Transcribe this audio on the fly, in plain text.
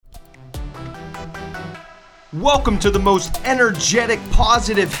Welcome to the most energetic,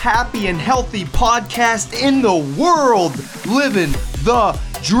 positive, happy, and healthy podcast in the world, Living the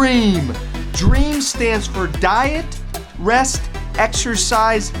Dream. DREAM stands for diet, rest,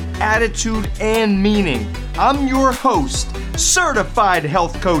 exercise, attitude, and meaning. I'm your host, certified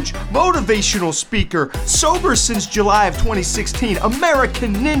health coach, motivational speaker, sober since July of 2016,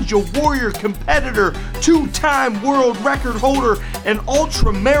 American Ninja Warrior competitor, two-time world record holder, and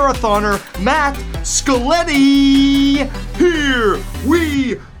ultra marathoner, Matt Scaletti. Here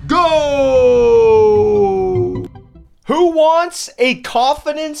we go! Who wants a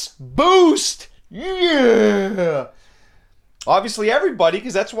confidence boost? Yeah! Obviously everybody,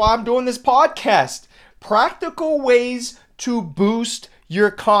 because that's why I'm doing this podcast. Practical ways to boost your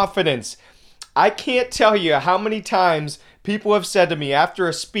confidence. I can't tell you how many times people have said to me after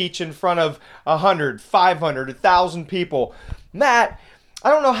a speech in front of 100, 500, 1,000 people, Matt, I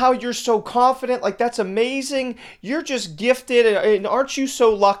don't know how you're so confident. Like, that's amazing. You're just gifted, and aren't you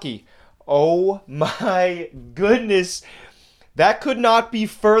so lucky? Oh my goodness. That could not be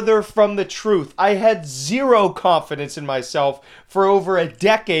further from the truth. I had zero confidence in myself for over a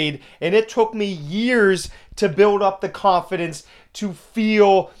decade, and it took me years to build up the confidence to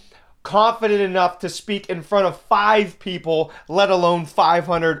feel confident enough to speak in front of 5 people, let alone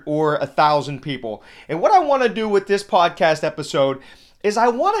 500 or 1,000 people. And what I want to do with this podcast episode is I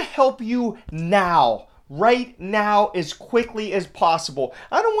want to help you now. Right now, as quickly as possible.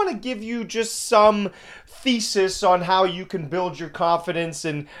 I don't want to give you just some thesis on how you can build your confidence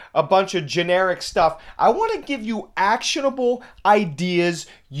and a bunch of generic stuff. I want to give you actionable ideas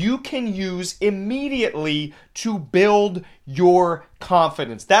you can use immediately to build your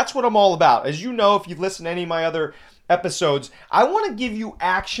confidence. That's what I'm all about. As you know, if you've listened to any of my other episodes, I want to give you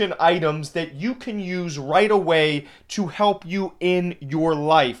action items that you can use right away to help you in your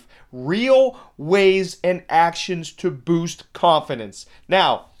life. Real ways and actions to boost confidence.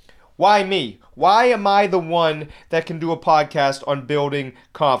 Now, why me? Why am I the one that can do a podcast on building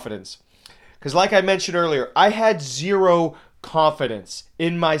confidence? Because like I mentioned earlier, I had zero confidence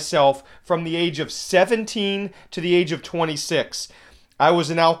in myself from the age of 17 to the age of 26. I was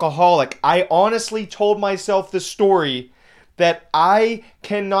an alcoholic. I honestly told myself the story that I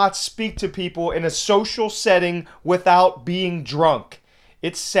cannot speak to people in a social setting without being drunk.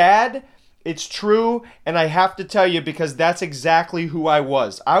 It's sad, it's true, and I have to tell you because that's exactly who I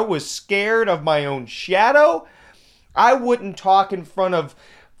was. I was scared of my own shadow. I wouldn't talk in front of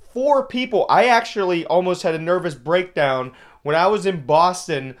 4 people. I actually almost had a nervous breakdown when I was in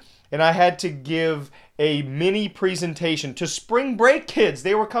Boston and I had to give a mini presentation to spring break kids.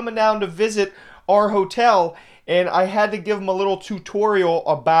 They were coming down to visit our hotel, and I had to give them a little tutorial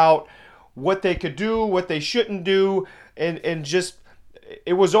about what they could do, what they shouldn't do, and just,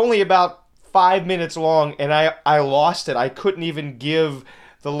 it was only about 5 minutes long, and I lost it. I couldn't even give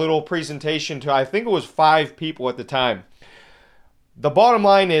the little presentation to, I think it was 5 people at the time. The bottom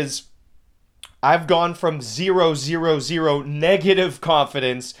line is, I've gone from 0, 0, 0 negative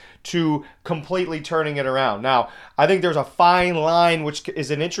confidence to completely turning it around. Now, I think there's a fine line, which is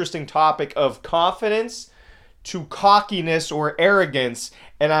an interesting topic, of confidence to cockiness or arrogance,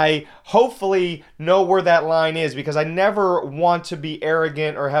 and I hopefully know where that line is because I never want to be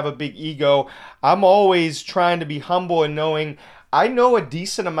arrogant or have a big ego. I'm always trying to be humble and knowing I know a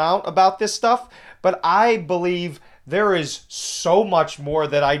decent amount about this stuff, but I believe there is so much more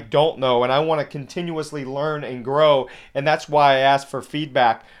that I don't know, and I want to continuously learn and grow, and that's why I ask for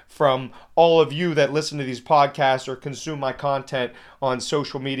feedback from all of you that listen to these podcasts or consume my content on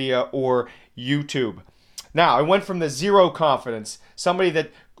social media or YouTube. Now, I went from the zero confidence, somebody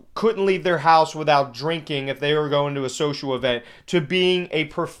that couldn't leave their house without drinking if they were going to a social event, to being a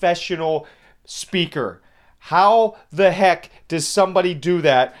professional speaker. How the heck does somebody do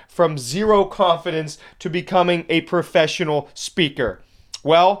that from zero confidence to becoming a professional speaker?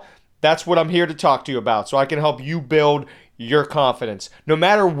 Well, that's what I'm here to talk to you about, so I can help you build your confidence. No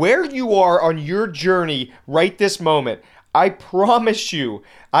matter where you are on your journey right this moment, I promise you,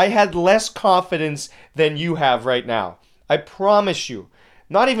 I had less confidence than you have right now. I promise you.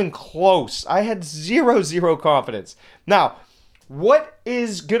 Not even close. I had zero confidence. Now, what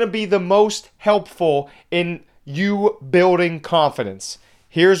is going to be the most helpful in you building confidence?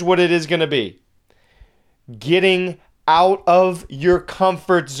 Here's what it is going to be. Getting out of your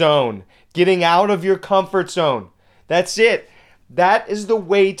comfort zone. Getting out of your comfort zone. That's it. That is the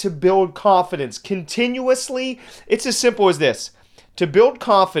way to build confidence. Continuously, it's as simple as this. To build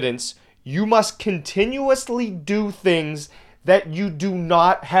confidence, you must continuously do things that you do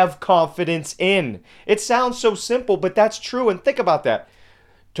not have confidence in. It sounds so simple, but that's true, and think about that.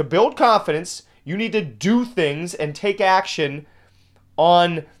 To build confidence, You need to do things and take action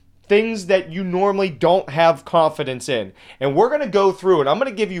on things that you normally don't have confidence in. And we're going to go through and I'm going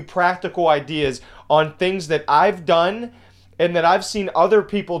to give you practical ideas on things that I've done and that I've seen other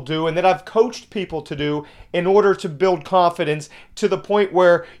people do and that I've coached people to do in order to build confidence to the point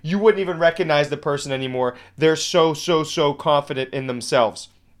where you wouldn't even recognize the person anymore. They're so confident in themselves.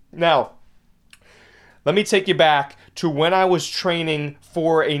 Now, let me take you back to when I was training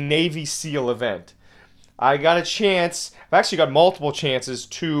for a Navy SEAL event. I got a chance, I've actually got multiple chances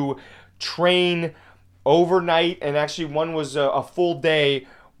to train overnight, and actually one was a full day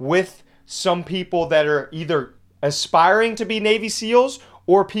with some people that are either aspiring to be Navy SEALs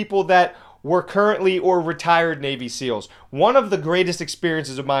or people that were currently or retired Navy SEALs. One of the greatest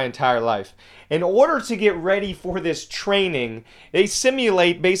experiences of my entire life. In order to get ready for this training, they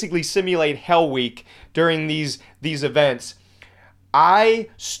basically simulate Hell Week during these events. I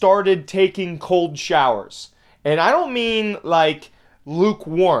started taking cold showers. And I don't mean like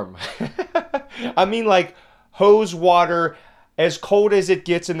lukewarm. I mean like hose water, as cold as it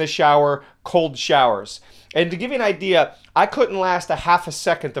gets in the shower, cold showers. And to give you an idea, I couldn't last a half a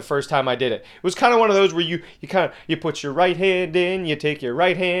second the first time I did it. It was kind of one of those where you put your right hand in, you take your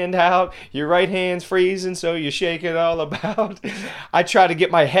right hand out, your right hand's freezing, so you shake it all about. I tried to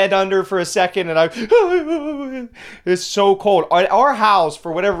get my head under for a second, and it's so cold. Our house,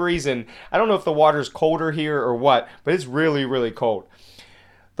 for whatever reason, I don't know if the water's colder here or what, but it's really cold.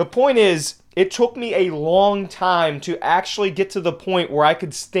 The point is, it took me a long time to actually get to the point where I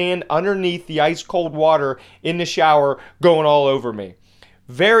could stand underneath the ice cold water in the shower going all over me.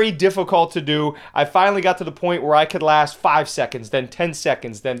 Very difficult to do. I finally got to the point where I could last 5 seconds, then 10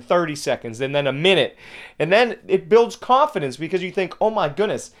 seconds, then 30 seconds, and then a minute. And then it builds confidence because you think, oh my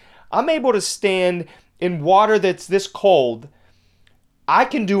goodness, I'm able to stand in water that's this cold. I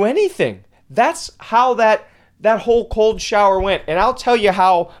can do anything. That's how that whole cold shower went. And I'll tell you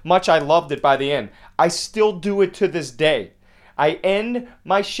how much I loved it by the end. I still do it to this day. I end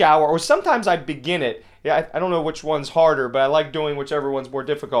my shower, or sometimes I begin it. Yeah, I don't know which one's harder, but I like doing whichever one's more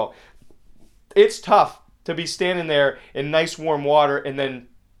difficult. It's tough to be standing there in nice warm water and then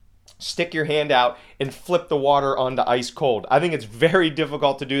stick your hand out and flip the water onto ice cold. I think it's very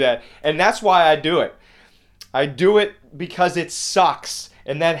difficult to do that. And that's why I do it. I do it because it sucks.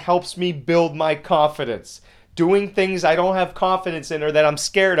 And that helps me build my confidence. Doing things I don't have confidence in or that I'm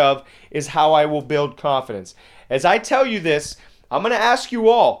scared of is how I will build confidence. As I tell you this, I'm going to ask you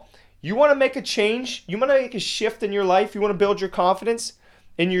all, you want to make a change? You want to make a shift in your life? You want to build your confidence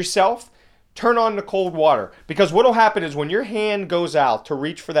in yourself? Turn on the cold water. Because what will happen is when your hand goes out to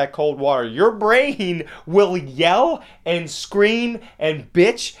reach for that cold water, your brain will yell and scream and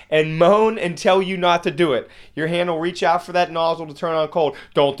bitch and moan and tell you not to do it. Your hand will reach out for that nozzle to turn on cold.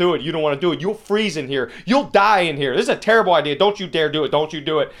 Don't do it. You don't want to do it. You'll freeze in here. You'll die in here. This is a terrible idea. Don't you dare do it. Don't you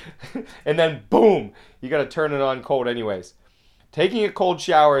do it. And then boom, you got to turn it on cold anyways. Taking a cold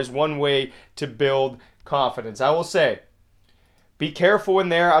shower is one way to build confidence. I will say, be careful in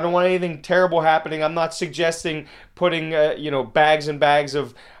there. I don't want anything terrible happening. I'm not suggesting putting bags and bags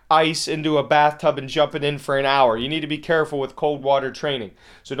of ice into a bathtub and jumping in for an hour. You need to be careful with cold water training.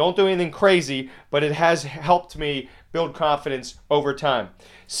 So don't do anything crazy, but it has helped me build confidence over time.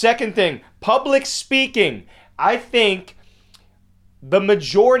 Second thing, public speaking. I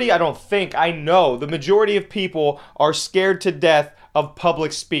know the majority of people are scared to death of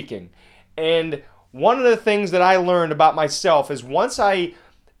public speaking. And one of the things that I learned about myself is once I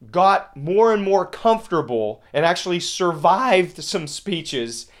got more and more comfortable and actually survived some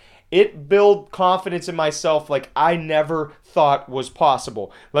speeches, it built confidence in myself like I never thought was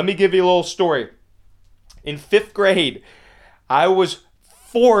possible. Let me give you a little story. In 5th grade, I was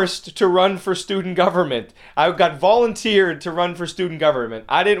forced to run for student government. I got volunteered to run for student government.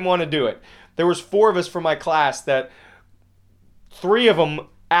 I didn't want to do it. There was 4 of us from my class that 3 of them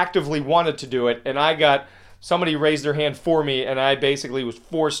actively wanted to do it, and somebody raised their hand for me, and I basically was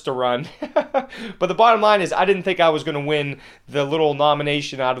forced to run. But the bottom line is I didn't think I was going to win the little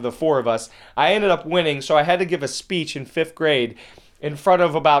nomination out of the 4 of us. I ended up winning, so I had to give a speech in 5th grade in front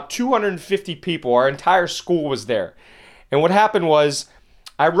of about 250 people. Our entire school was there. And what happened was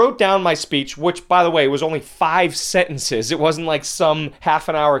I wrote down my speech, which, by the way, was only 5 sentences. It wasn't like some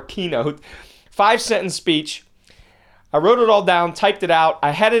half-an-hour keynote. 5-sentence speech. I wrote it all down, typed it out.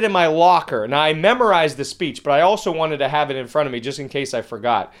 I had it in my locker. Now, I memorized the speech, but I also wanted to have it in front of me just in case I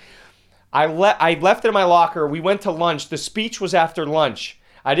forgot. I left it in my locker. We went to lunch. The speech was after lunch.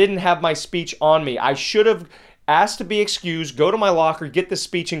 I didn't have my speech on me. I should have asked to be excused, go to my locker, get the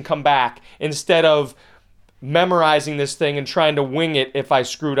speech, and come back instead of memorizing this thing and trying to wing it if I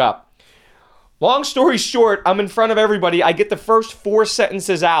screwed up. Long story short, I'm in front of everybody. I get the first 4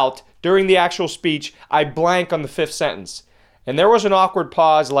 sentences out during the actual speech. I blank on the 5th sentence. And there was an awkward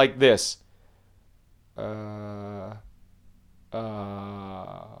pause like this. It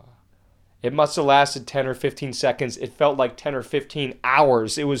must have lasted 10 or 15 seconds. It felt like 10 or 15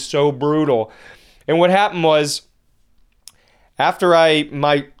 hours. It was so brutal. And what happened was, after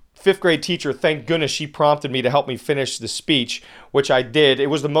my 5th grade teacher, thank goodness she prompted me to help me finish the speech, which I did. It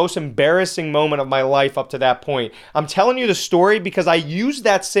was the most embarrassing moment of my life up to that point. I'm telling you the story because I used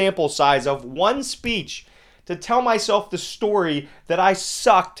that sample size of one speech to tell myself the story that I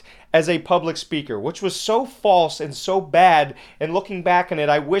sucked as a public speaker, which was so false and so bad. And looking back on it,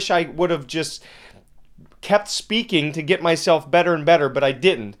 I wish I would have just kept speaking to get myself better and better, but I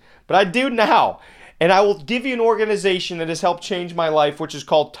didn't. But I do now. And I will give you an organization that has helped change my life, which is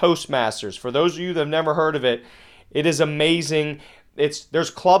called Toastmasters. For those of you that have never heard of it, it is amazing. There's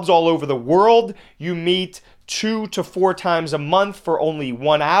clubs all over the world. You meet 2 to 4 times a month for only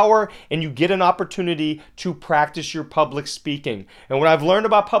 1 hour, and you get an opportunity to practice your public speaking. And what I've learned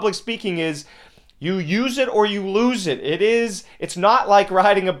about public speaking is you use it or you lose it. It's not like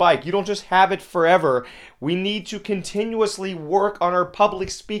riding a bike. You don't just have it forever. We need to continuously work on our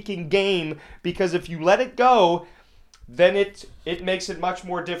public speaking game, because if you let it go, then it makes it much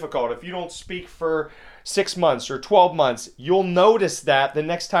more difficult. If you don't speak for 6 months or 12 months, you'll notice that the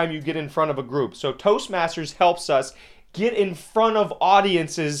next time you get in front of a group. So Toastmasters helps us get in front of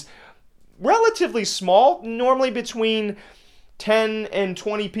audiences relatively small, normally between 10 and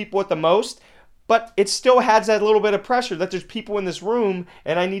 20 people at the most, but it still has that little bit of pressure that there's people in this room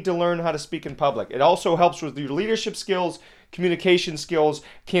and I need to learn how to speak in public. It also helps with your leadership skills, communication skills.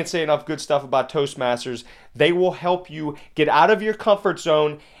 Can't say enough good stuff about Toastmasters. They will help you get out of your comfort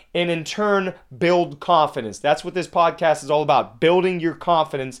zone and in turn build confidence. That's what this podcast is all about, building your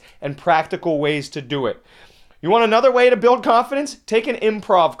confidence and practical ways to do it. You want another way to build confidence? Take an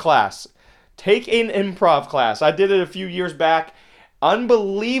improv class. Take an improv class. I did it a few years back.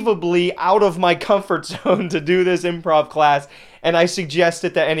 Unbelievably out of my comfort zone to do this improv class, and I suggest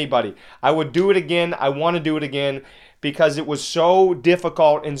it to anybody. I would do it again. I want to do it again because it was so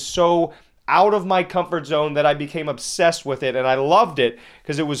difficult and so out of my comfort zone that I became obsessed with it, and I loved it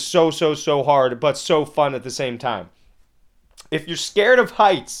because it was so hard, but so fun at the same time. If you're scared of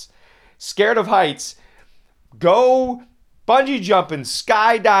heights, go bungee jumping,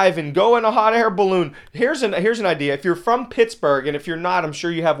 skydiving, go in a hot air balloon. Here's an idea. If you're from Pittsburgh, and if you're not, I'm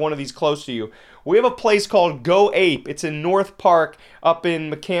sure you have one of these close to you. We have a place called Go Ape. It's in North Park up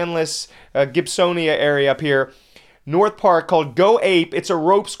in McCandless, Gibsonia area up here. North Park, called Go Ape. It's a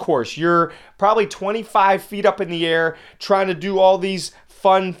ropes course. You're probably 25 feet up in the air trying to do all these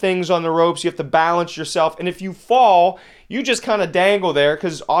fun things on the ropes. You have to balance yourself. And if you fall, you just kind of dangle there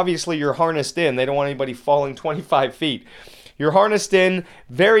because obviously you're harnessed in. They don't want anybody falling 25 feet. You're harnessed in,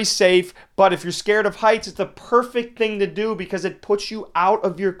 very safe, but if you're scared of heights, it's the perfect thing to do because it puts you out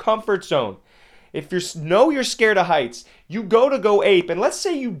of your comfort zone. If you're scared of heights, you go to Go Ape, and let's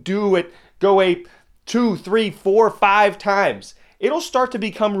say you do it, Go Ape, 2, 3, 4, 5 times. It'll start to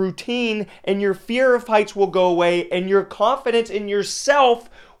become routine, and your fear of heights will go away, and your confidence in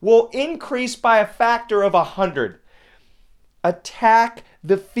yourself will increase by a factor of 100. Attack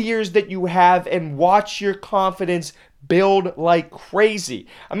the fears that you have and watch your confidence build like crazy.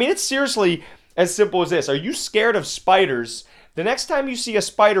 I mean, it's seriously as simple as this. Are you scared of spiders? The next time you see a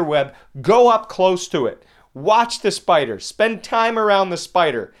spider web, go up close to it. Watch the spider. Spend time around the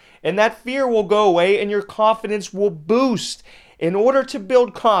spider. And that fear will go away and your confidence will boost. In order to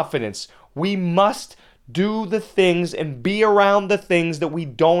build confidence, we must do the things and be around the things that we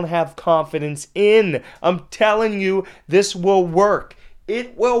don't have confidence in. I'm telling you, this will work.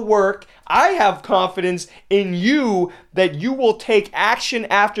 It will work. I have confidence in you that you will take action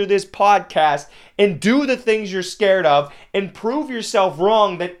after this podcast and do the things you're scared of and prove yourself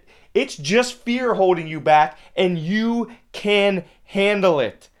wrong, that it's just fear holding you back and you can handle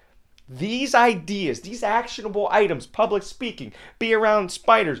it. These ideas, these actionable items, public speaking, be around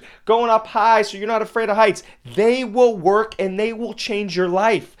spiders, going up high so you're not afraid of heights, they will work and they will change your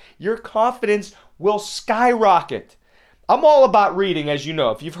life. Your confidence will skyrocket. I'm all about reading, as you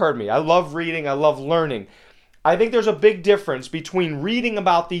know, if you've heard me. I love reading. I love learning. I think there's a big difference between reading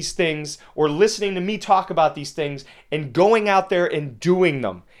about these things or listening to me talk about these things and going out there and doing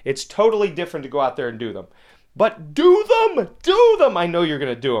them. It's totally different to go out there and do them. But do them! Do them! I know you're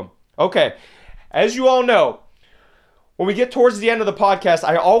going to do them. Okay, as you all know, when we get towards the end of the podcast,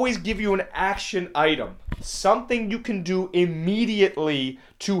 I always give you an action item, something you can do immediately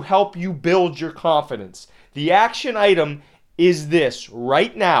to help you build your confidence. The action item is this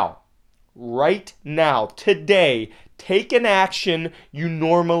right now. right now, today, take an action you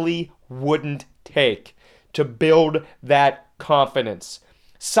normally wouldn't take to build that confidence.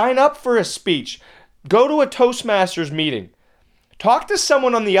 Sign up for a speech. Go to a Toastmasters meeting. Talk to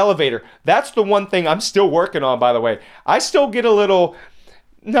someone on the elevator. That's the one thing I'm still working on, by the way. I still get a little,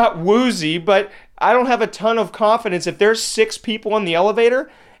 not woozy, but I don't have a ton of confidence if there's 6 people on the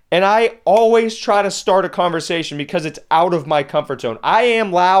elevator, and I always try to start a conversation because it's out of my comfort zone. I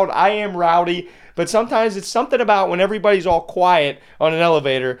am loud, I am rowdy, but sometimes it's something about when everybody's all quiet on an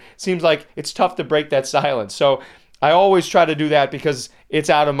elevator, it seems like it's tough to break that silence. So I always try to do that because it's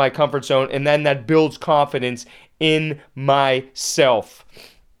out of my comfort zone, and then that builds confidence in myself.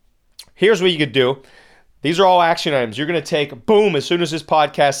 Here's what you could do. These are all action items. You're going to take, boom, as soon as this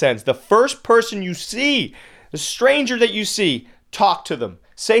podcast ends. The first person you see, the stranger that you see, talk to them.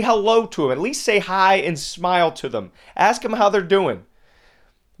 Say hello to them. At least say hi and smile to them. Ask them how they're doing.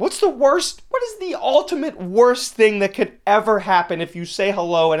 What is the ultimate worst thing that could ever happen if you say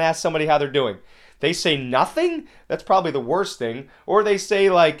hello and ask somebody how they're doing? They say nothing? That's probably the worst thing. Or they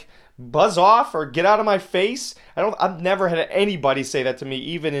say like, buzz off or get out of my face. I've never had anybody say that to me,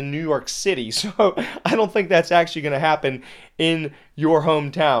 even in New York City. So I don't think that's actually going to happen in your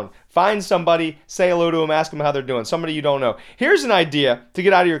hometown. Find somebody, say hello to them, ask them how they're doing. Somebody you don't know. Here's an idea to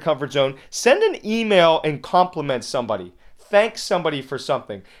get out of your comfort zone. Send an email and compliment somebody. Thank somebody for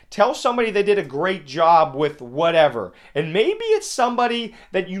something. Tell somebody they did a great job with whatever. And maybe it's somebody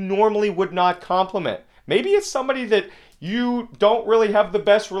that you normally would not compliment. Maybe it's somebody that you don't really have the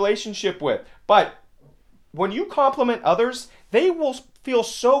best relationship with. But when you compliment others, they will feel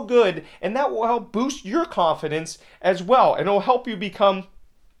so good, and that will help boost your confidence as well. And it'll help you become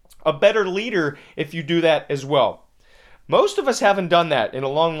a better leader if you do that as well. Most of us haven't done that in a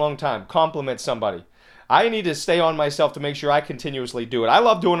long, long time. Compliment somebody. I need to stay on myself to make sure I continuously do it. I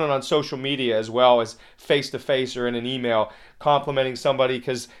love doing it on social media as well as face-to-face or in an email, complimenting somebody,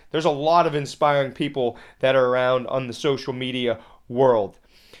 because there's a lot of inspiring people that are around on the social media world.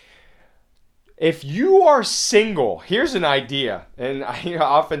 If you are single, here's an idea, and I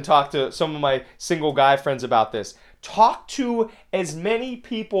often talk to some of my single guy friends about this. Talk to as many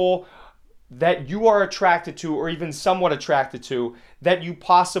people that you are attracted to or even somewhat attracted to that you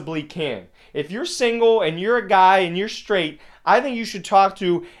possibly can. If you're single and you're a guy and you're straight, I think you should talk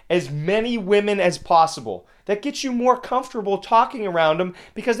to as many women as possible. That gets you more comfortable talking around them,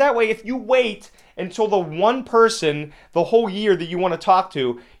 because that way if you wait until the one person the whole year that you want to talk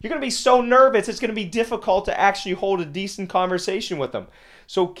to, you're going to be so nervous it's going to be difficult to actually hold a decent conversation with them.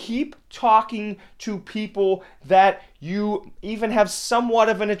 So keep talking to people that you even have somewhat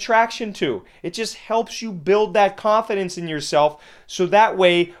of an attraction to. It just helps you build that confidence in yourself, so that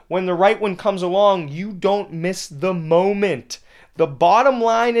way when the right one comes along, you don't miss the moment. The bottom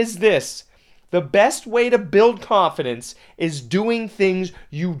line is this: the best way to build confidence is doing things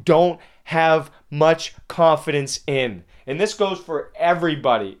you don't have much confidence in. And this goes for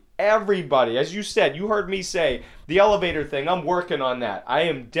everybody. Everybody. As you said, you heard me say, the elevator thing, I'm working on that. I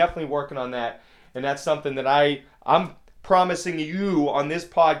am definitely working on that. And that's something that I'm promising you on this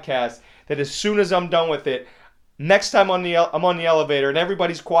podcast, that as soon as I'm done with it, next time I'm on the elevator and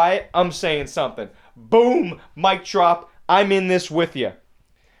everybody's quiet, I'm saying something. Boom, mic drop, I'm in this with you.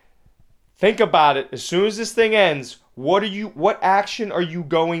 Think about it. As soon as this thing ends, what action are you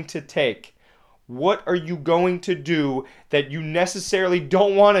going to take? What are you going to do that you necessarily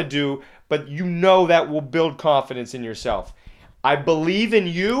don't want to do, but you know that will build confidence in yourself? I believe in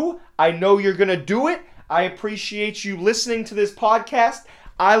you. I know you're going to do it. I appreciate you listening to this podcast.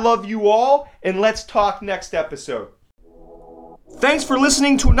 I love you all, and let's talk next episode. Thanks for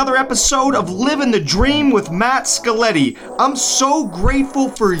listening to another episode of Living the Dream with Matt Scaletti. I'm so grateful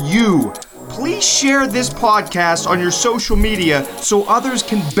for you. Please share this podcast on your social media so others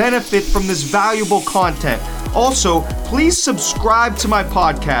can benefit from this valuable content. Also, please subscribe to my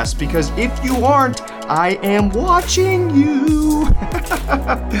podcast, because if you aren't, I am watching you.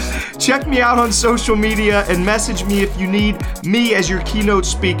 Check me out on social media and message me if you need me as your keynote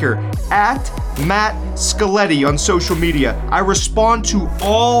speaker, at Matt Scaletti on social media. I respond to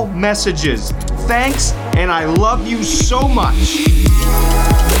all messages. Thanks, and I love you so much.